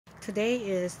Today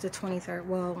is the 23rd.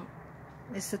 Well,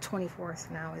 it's the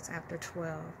 24th now. It's after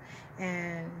 12.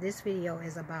 And this video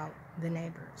is about the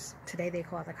neighbors. Today they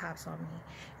called the cops on me.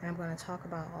 And I'm going to talk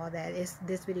about all that.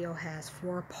 This video has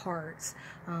 4 parts.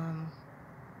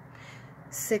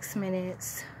 6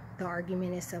 minutes. The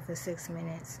argument itself is 6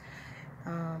 minutes.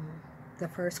 The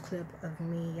first clip of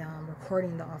me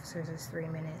recording the officers is 3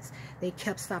 minutes. They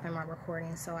kept stopping my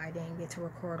recording, so I didn't get to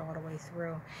record all the way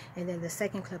through. And then the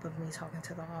second clip of me talking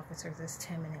to the officers is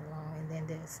 10 minutes long. And then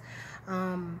this.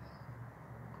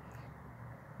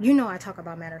 You know I talk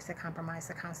about matters that compromise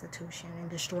the Constitution and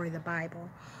destroy the Bible.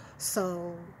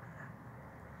 So,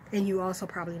 and you also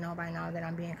probably know by now that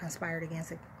I'm being conspired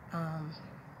against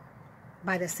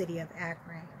by the city of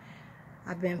Akron.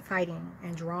 I've been fighting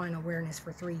and drawing awareness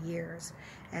for 3 years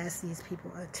as these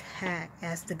people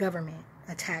as the government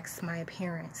attacks my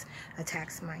appearance,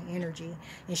 attacks my energy,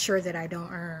 ensure that I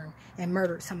don't earn, and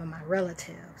murdered some of my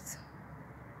relatives.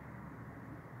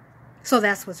 So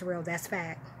that's what's real, that's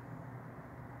fact.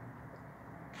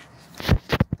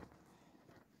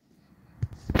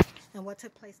 And what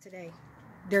took place today?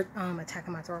 They're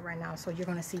attacking my throat right now, so you're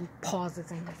going to see pauses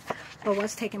in this. But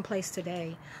what's taking place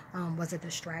today was a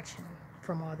distraction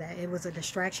from all that. It was a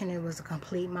distraction. It was a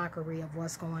complete mockery of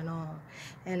what's going on.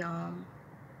 And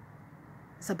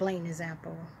it's a blatant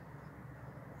example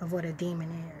of what a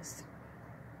demon is.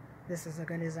 This is a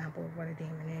good example of what a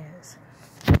demon is.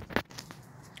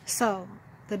 So,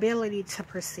 the ability to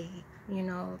perceive, you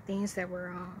know, things that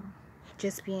were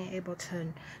just being able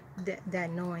to,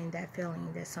 that knowing, that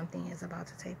feeling that something is about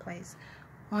to take place.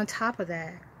 On top of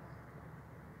that,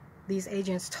 these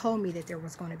agents told me that there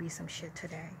was going to be some shit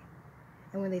today.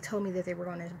 And when they told me that they were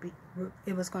going to be,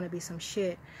 it was going to be some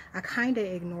shit, I kind of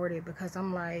ignored it because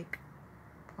I'm like,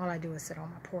 all I do is sit on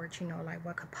my porch, you know, like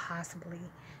what could possibly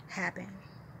happen,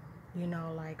 you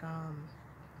know, like,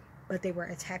 but they were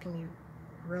attacking me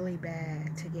really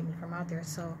bad to get me from out there.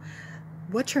 So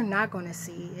what you're not going to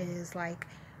see is like,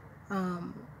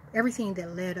 everything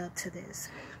that led up to this.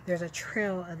 There's a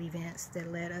trail of events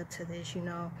that led up to this, you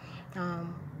know.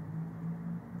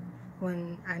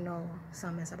 When I know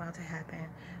something's about to happen,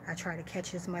 I try to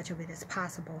catch as much of it as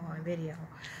possible on video.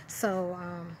 So,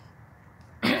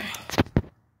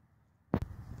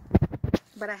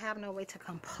 but I have no way to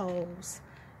compose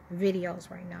videos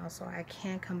right now, so I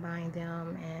can't combine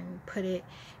them and put it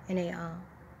in a,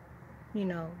 you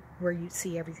know, where you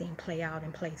see everything play out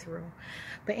and play through.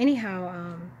 But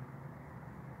anyhow,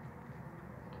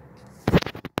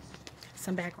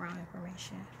 some background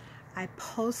information. I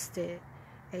posted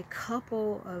a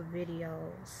couple of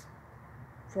videos,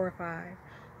 4 or 5,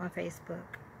 on Facebook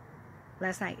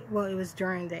last night. Well, it was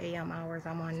during the AM hours.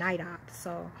 I'm on night ops,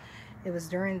 so it was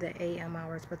during the AM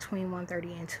hours between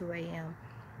 1:30 and 2 AM.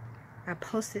 I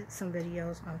posted some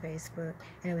videos on Facebook,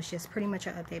 and it was just pretty much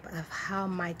an update of how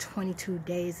my 22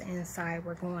 days inside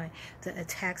were going, the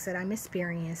attacks that I'm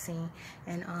experiencing,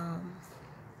 and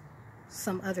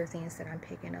some other things that I'm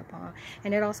picking up on.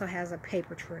 And it also has a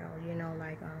paper trail, you know,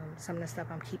 like some of the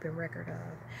stuff I'm keeping record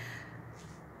of.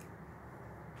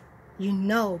 You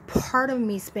know, part of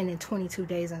me spending 22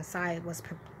 days inside was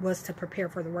to prepare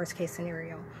for the worst case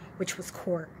scenario, which was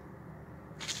court.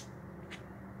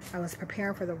 I was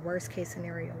preparing for the worst case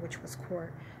scenario, which was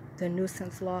court. The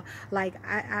nuisance law. Like,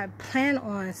 I plan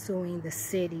on suing the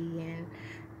city and,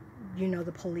 you know,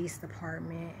 the police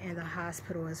department and the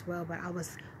hospital as well. But I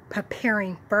was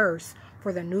preparing first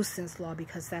for the nuisance law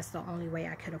because that's the only way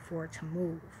I could afford to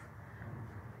move.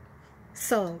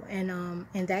 So, and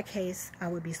in that case, I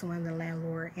would be suing the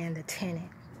landlord and the tenant.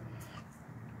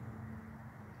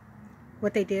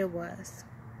 What they did was,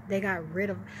 they got rid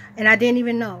of, and I didn't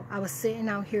even know. I was sitting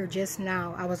out here just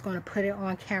now. I was going to put it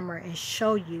on camera and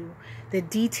show you the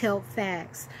detailed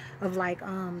facts of like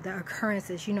the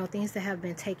occurrences, you know, things that have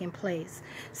been taking place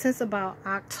since about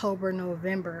October,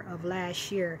 November of last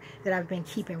year that I've been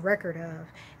keeping record of,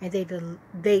 and they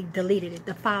deleted it.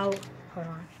 The file, hold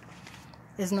on,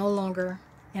 is no longer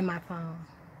in my phone.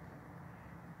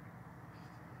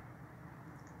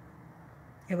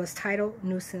 It was titled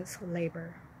nuisance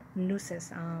neighbor or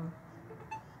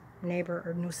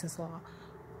nuisance law.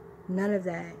 None of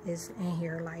that is in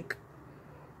here. Like,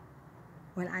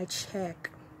 when I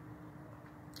check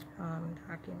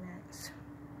documents,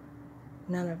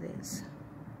 none of this.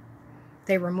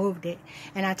 They removed it.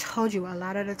 And I told you, a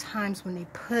lot of the times when they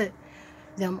put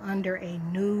them under a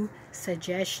new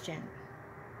suggestion,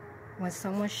 when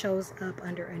someone shows up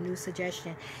under a new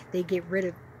suggestion, they get rid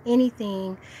of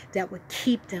anything that would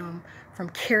keep them from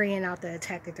carrying out the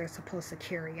attack that they're supposed to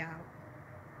carry out.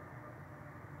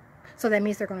 So that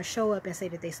means they're going to show up and say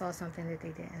that they saw something that they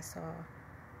didn't saw.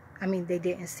 I mean, they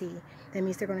didn't see. That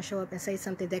means they're going to show up and say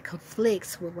something that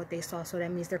conflicts with what they saw. So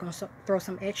that means they're going to throw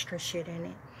some extra shit in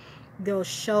it. They'll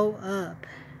show up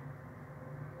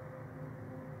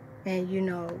and, you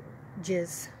know,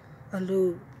 just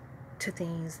allude to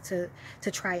things to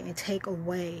try and take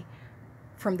away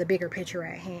from the bigger picture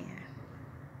at hand.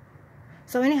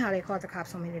 So anyhow, they called the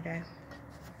cops on me today.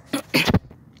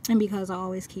 And because I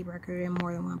always keep record in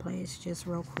more than one place, just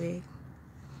real quick,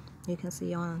 you can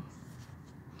see on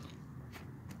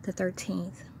the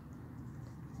 13th,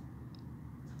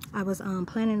 I was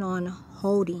planning on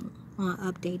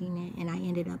updating it, and I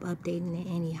ended up updating it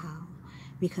anyhow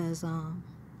because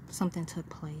something took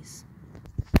place.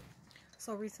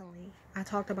 So recently, I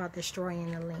talked about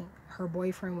destroying the link. Her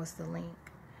boyfriend was the link.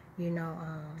 You know,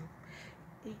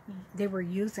 they were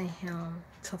using him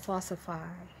to falsify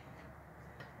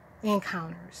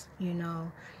encounters. You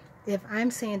know, if I'm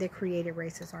saying that created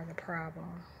races are the problem,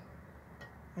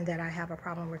 and that I have a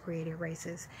problem with created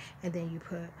races, and then you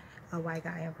put a white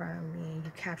guy in front of me and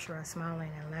you capture us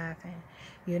smiling and laughing,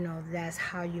 you know, that's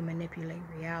how you manipulate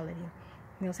reality.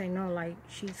 You know, say, no, like,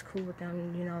 she's cool with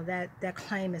them, you know, that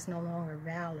claim is no longer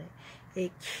valid.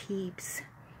 It keeps,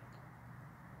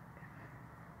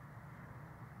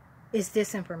 it's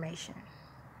disinformation.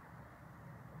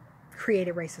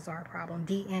 Created races are a problem.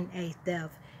 DNA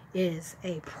theft is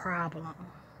a problem.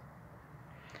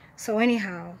 So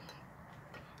anyhow,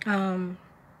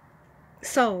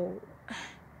 so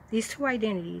these two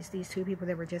identities, these two people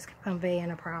that were just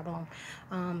conveying a problem,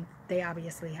 they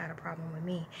obviously had a problem with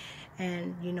me.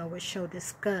 And, you know, would show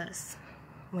disgust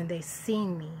when they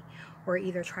seen me, or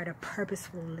either try to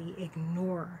purposefully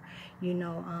ignore, you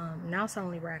know. Now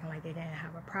suddenly we're acting like they didn't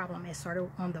have a problem. It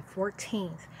started on the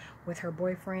 14th with her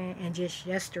boyfriend, and just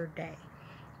yesterday,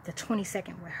 the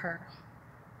 22nd, with her.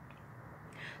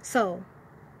 So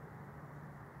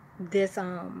this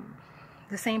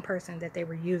the same person that they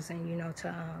were using, you know,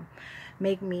 to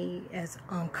make me as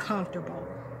uncomfortable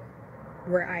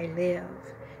where I live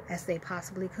as they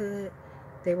possibly could,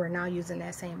 they were now using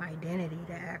that same identity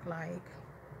to act like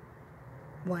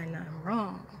wasn't nothing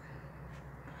wrong.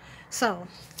 So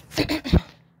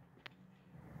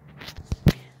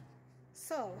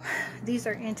these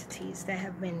are entities that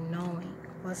have been knowing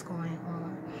what's going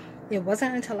on. It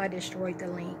wasn't until I destroyed the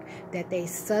link that they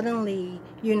suddenly,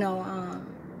 you know,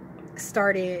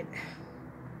 started.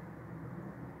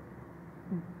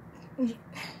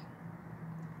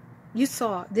 You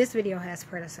saw, this video has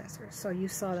predecessors, so you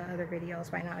saw the other videos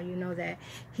by now. You know that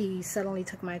he suddenly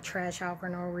took my trash out for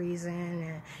no reason,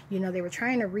 and, you know, they were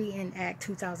trying to reenact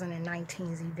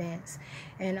 2019's events.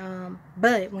 And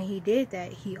but when he did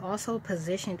that, he also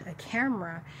positioned a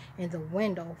camera in the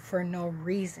window for no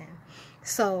reason.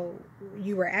 So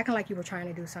you were acting like you were trying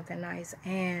to do something nice,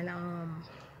 and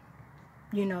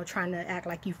you know, trying to act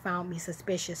like you found me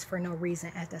suspicious for no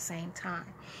reason at the same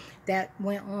time. That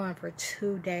went on for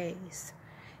 2 days.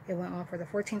 It went on for the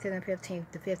 14th and the 15th.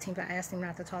 The 15th, I asked him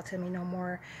not to talk to me no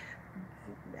more.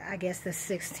 I guess the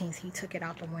 16th, he took it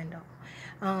out the window.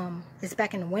 It's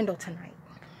back in the window tonight.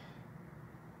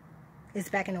 It's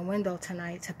back in the window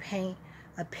tonight to paint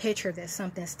a picture that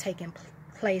something's taking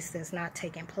place that's not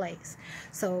taking place.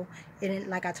 So it,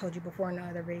 like I told you before in the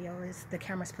other video, is the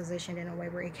camera's positioned in a way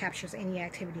where it captures any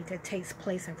activity that takes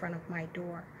place in front of my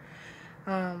door.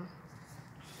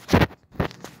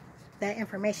 That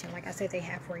information, like I said, they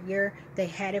had for a year. They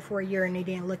had it for a year, and they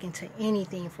didn't look into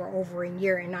anything for over a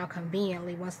year. And now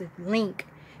conveniently, once the link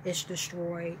is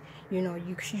destroyed, you know,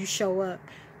 you show up.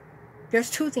 There's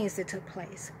two things that took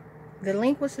place. The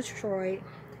link was destroyed,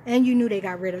 and you knew they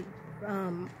got rid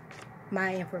of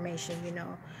my information, you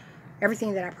know,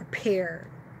 everything that I prepared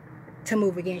to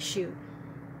move against you.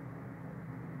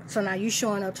 So now you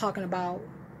showing up talking about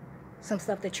some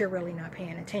stuff that you're really not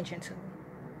paying attention to.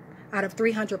 Out of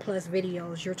 300 plus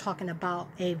videos, you're talking about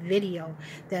a video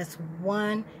that's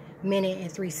 1 minute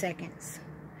and 3 seconds.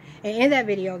 And in that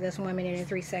video, that's 1 minute and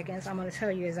 3 seconds, I'm going to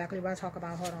tell you exactly what I talk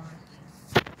about. Hold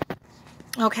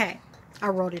on. Okay. I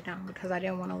wrote it down because I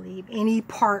didn't want to leave any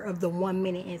part of the 1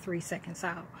 minute and 3 seconds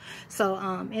out. So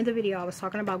in the video, I was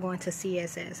talking about going to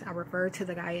CSS. I referred to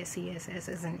the guy at CSS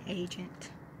as an agent.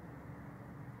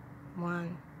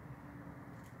 One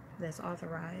that's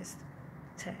authorized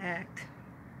to act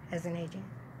as an agent.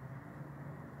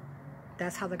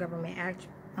 That's how the government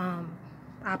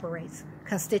operates.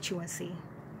 Constituency.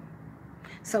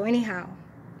 So anyhow,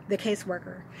 the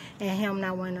caseworker and him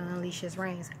not wanting to unleash his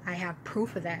reins, I have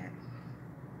proof of that.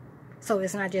 So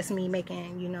it's not just me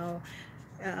making, you know,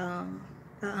 an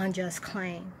unjust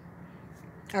claim.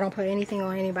 I don't put anything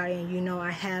on anybody, and you know I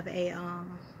have a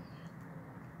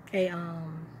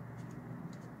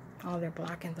Oh, they're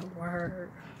blocking the word.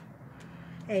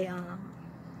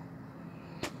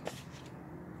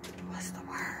 What's the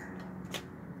word?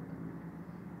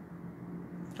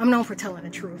 I'm known for telling the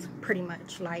truth, pretty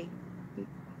much. Like,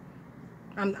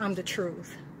 I'm the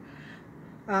truth.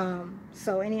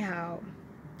 So anyhow,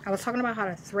 I was talking about how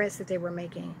the threats that they were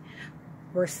making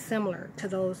were similar to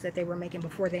those that they were making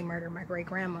before they murdered my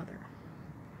great-grandmother.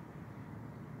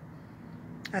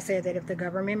 I said that if the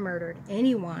government murdered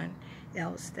anyone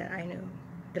else that I knew,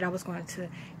 that I was going to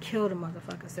kill the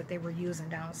motherfuckers that they were using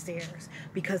downstairs,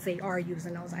 because they are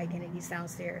using those identities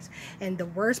downstairs. And the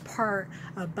worst part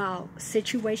about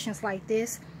situations like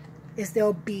this is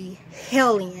there'll be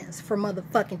hellions for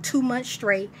motherfucking 2 months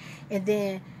straight, and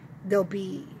then there'll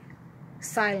be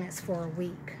silence for a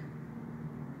week.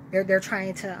 They're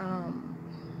trying to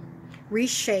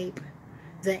reshape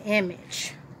the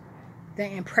image, the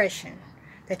impression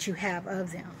that you have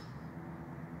of them.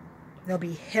 There'll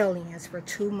be hellions for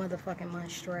 2 motherfucking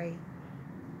months straight,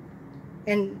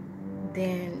 and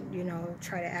then, you know,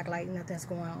 try to act like nothing's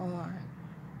going on.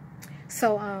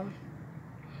 So on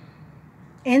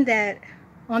that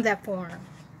form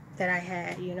that I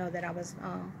had, you know, that I was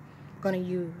going to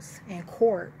use in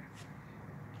court,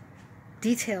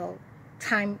 detailed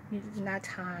not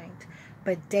timed,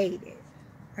 but dated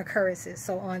occurrences.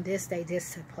 So on this day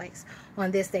this took place,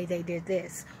 on this day they did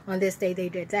this, on this day they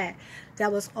did that.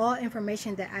 That was all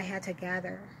information that I had to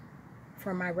gather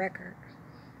from my record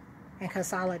and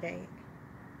consolidate.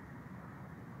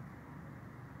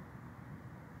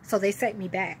 So they set me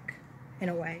back in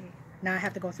a way. Now I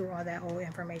have to go through all that old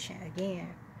information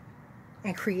again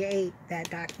and create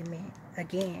that document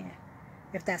again,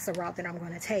 if that's the route that I'm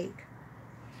going to take.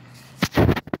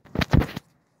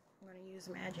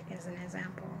 Magic as an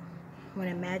example. When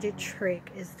a magic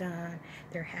trick is done,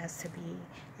 there has to be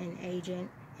an agent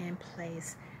in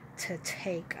place to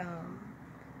take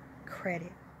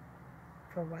credit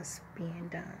for what's being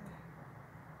done,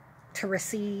 to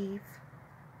receive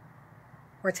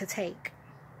or to take,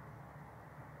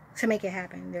 to make it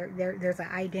happen. There's an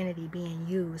identity being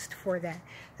used for that.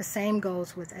 The same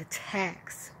goes with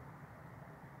attacks.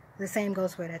 The same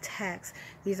goes with attacks.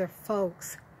 These are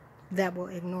folks that will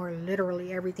ignore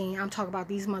literally everything. I'm talking about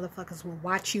these motherfuckers will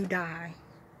watch you die.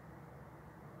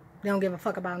 They don't give a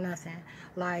fuck about nothing.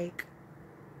 Like,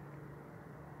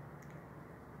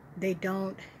 they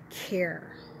don't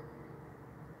care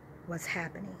what's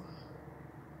happening.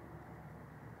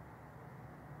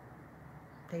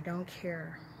 They don't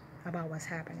care about what's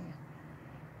happening.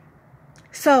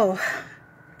 So,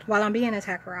 while I'm being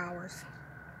attacked for hours,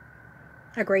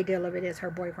 a great deal of it is her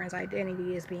boyfriend's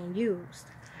identity is being used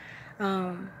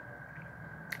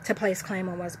to place claim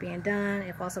on what's being done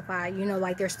and falsify. You know,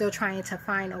 like, they're still trying to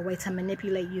find a way to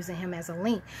manipulate using him as a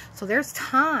link. So there's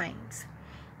times,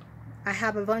 I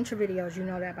have a bunch of videos, you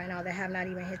know that by now, that have not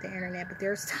even hit the internet, but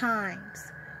there's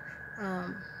times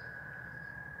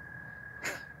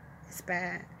it's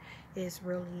bad. It's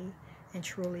really and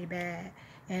truly bad.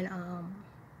 And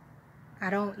I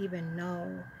don't even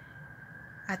know.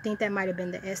 I think that might have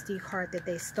been the SD card that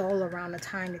they stole around the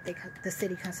time that the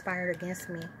city conspired against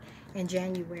me in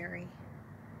January.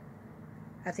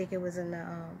 I think it was in the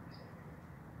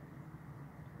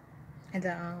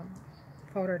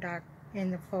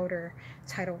folder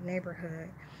titled Neighborhood.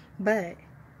 But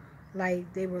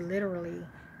like, they were literally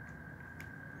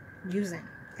using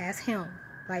as him.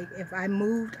 Like, if I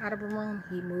moved out of a room,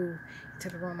 he moved to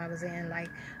the room I was in. Like,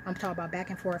 I'm talking about back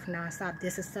and forth nonstop.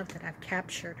 This is stuff that I've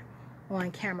captured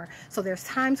on camera. So there's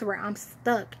times where I'm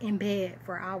stuck in bed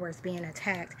for hours being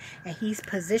attacked, and he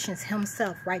positions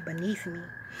himself right beneath me.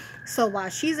 So while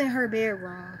she's in her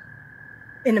bedroom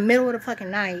in the middle of the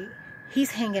fucking night,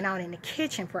 he's hanging out in the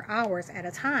kitchen for hours at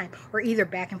a time, or either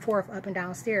back and forth up and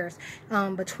downstairs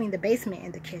between the basement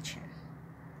and the kitchen.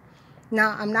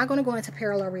 Now, I'm not going to go into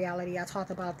parallel reality. I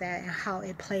talked about that and how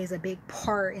it plays a big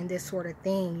part in this sort of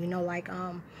thing. You know, like,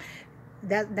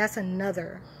 that's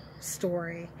another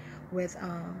story with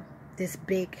this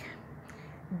big,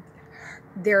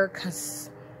 their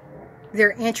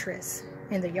interest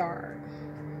in the yard.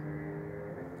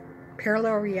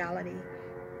 Parallel reality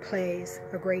plays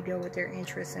a great deal with their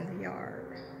interest in the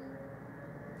yard.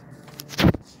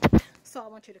 So I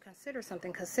want you to consider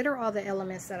something. Consider all the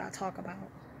elements that I talk about.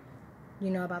 You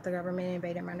know, about the government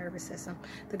invading my nervous system,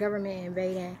 the government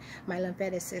invading my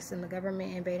lymphatic system, the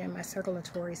government invading my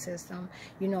circulatory system,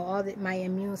 you know, my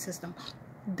immune system,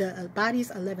 the body's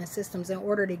 11 systems in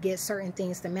order to get certain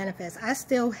things to manifest. I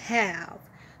still have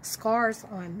scars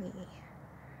on me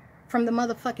from the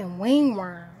motherfucking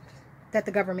wingworms that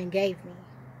the government gave me.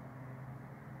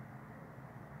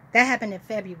 That happened in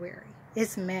February.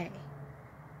 It's May.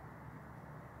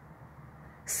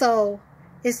 So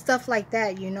it's stuff like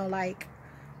that, you know, like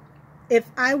if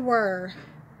I were,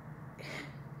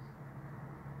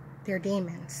 they're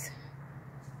demons.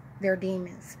 They're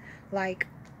demons. Like,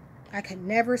 I could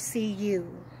never see you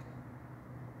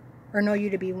or know you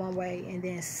to be one way and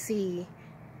then see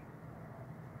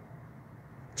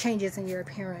changes in your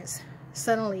appearance.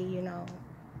 Suddenly, you know,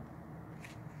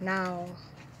 now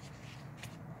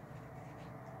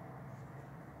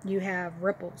you have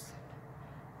ripples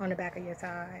on the back of your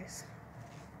thighs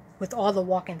with all the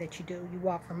walking that you do. You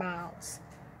walk for miles.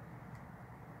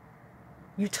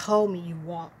 You told me you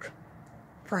walk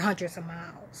for hundreds of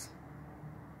miles.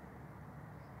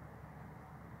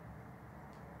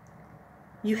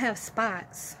 You have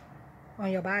spots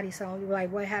on your body, so you're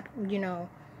like, what happened, you know?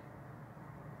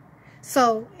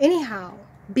 So anyhow,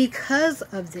 because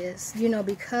of this, you know,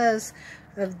 because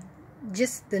of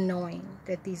just the knowing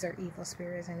that these are evil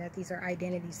spirits and that these are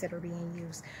identities that are being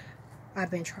used,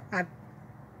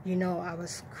 you know, I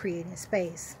was creating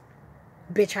space.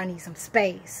 Bitch, I need some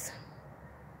space.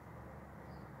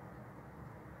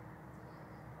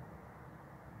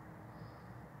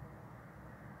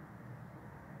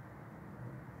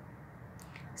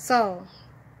 So,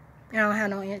 I don't have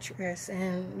no interest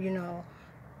in, you know,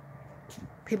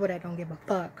 people that don't give a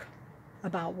fuck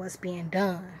about what's being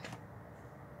done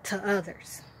to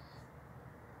others.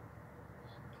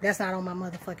 That's not on my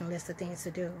motherfucking list of things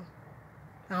to do.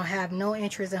 I don't have no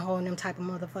interest in holding them type of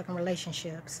motherfucking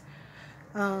relationships.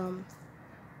 So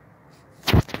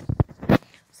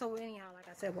anyhow, like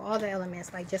I said, with all the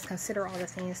elements, like just consider all the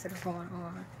things that are going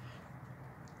on.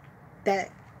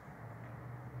 That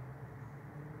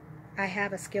I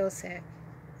have a skill set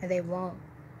and they won't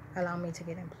allow me to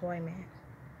get employment.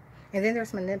 And then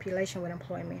there's manipulation with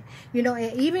employment. You know,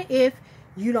 and even if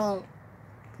you don't,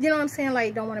 you know what I'm saying,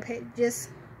 like don't want to pay, just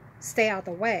stay out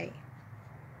the way.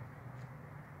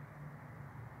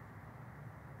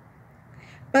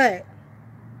 But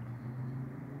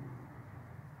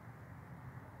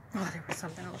oh, there was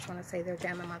something I was trying to say. They're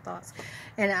jamming my thoughts.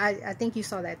 And I think you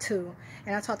saw that too.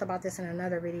 And I talked about this in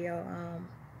another video.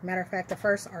 Matter of fact, the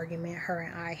first argument her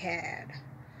and I had,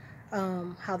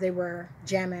 how they were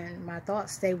jamming my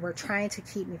thoughts. They were trying to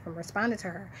keep me from responding to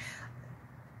her.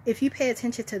 If you pay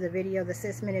attention to the video, the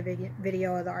 6-minute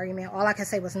video of the argument, all I could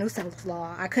say was nuisance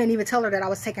law. I couldn't even tell her that I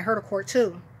was taking her to court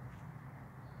too.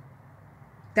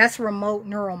 That's remote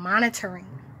neural monitoring.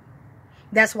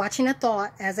 That's watching a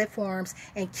thought as it forms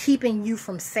and keeping you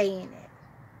from saying it.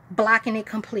 Blocking it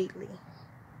completely.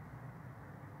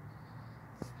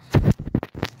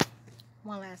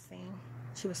 One last thing.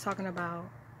 She was talking about,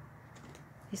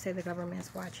 you say the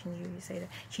government's watching you. You say that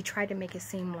she tried to make it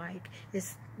seem like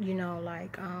it's, you know,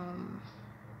 like,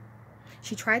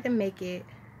 she tried to make it,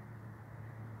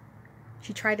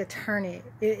 she tried to turn it,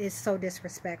 it is so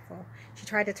disrespectful. She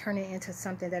tried to turn it into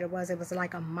something that it was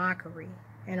like a mockery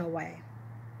in a way.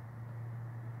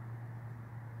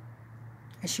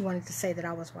 And she wanted to say that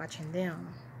I was watching them.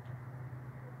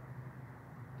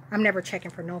 I'm never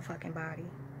checking for no fucking body.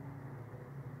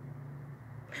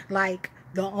 Like,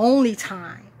 the only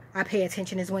time I pay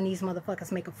attention is when these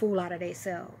motherfuckers make a fool out of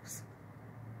themselves.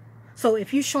 So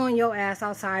if you showing your ass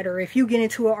outside, or if you get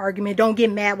into an argument, don't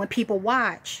get mad when people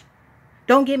watch.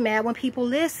 Don't get mad when people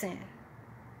listen.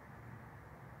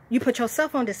 You put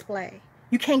yourself on display.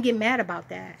 You can't get mad about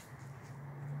that.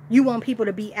 You want people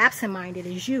to be absent-minded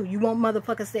as you. You want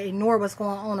motherfuckers to ignore what's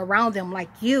going on around them like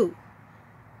you.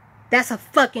 That's a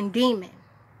fucking demon.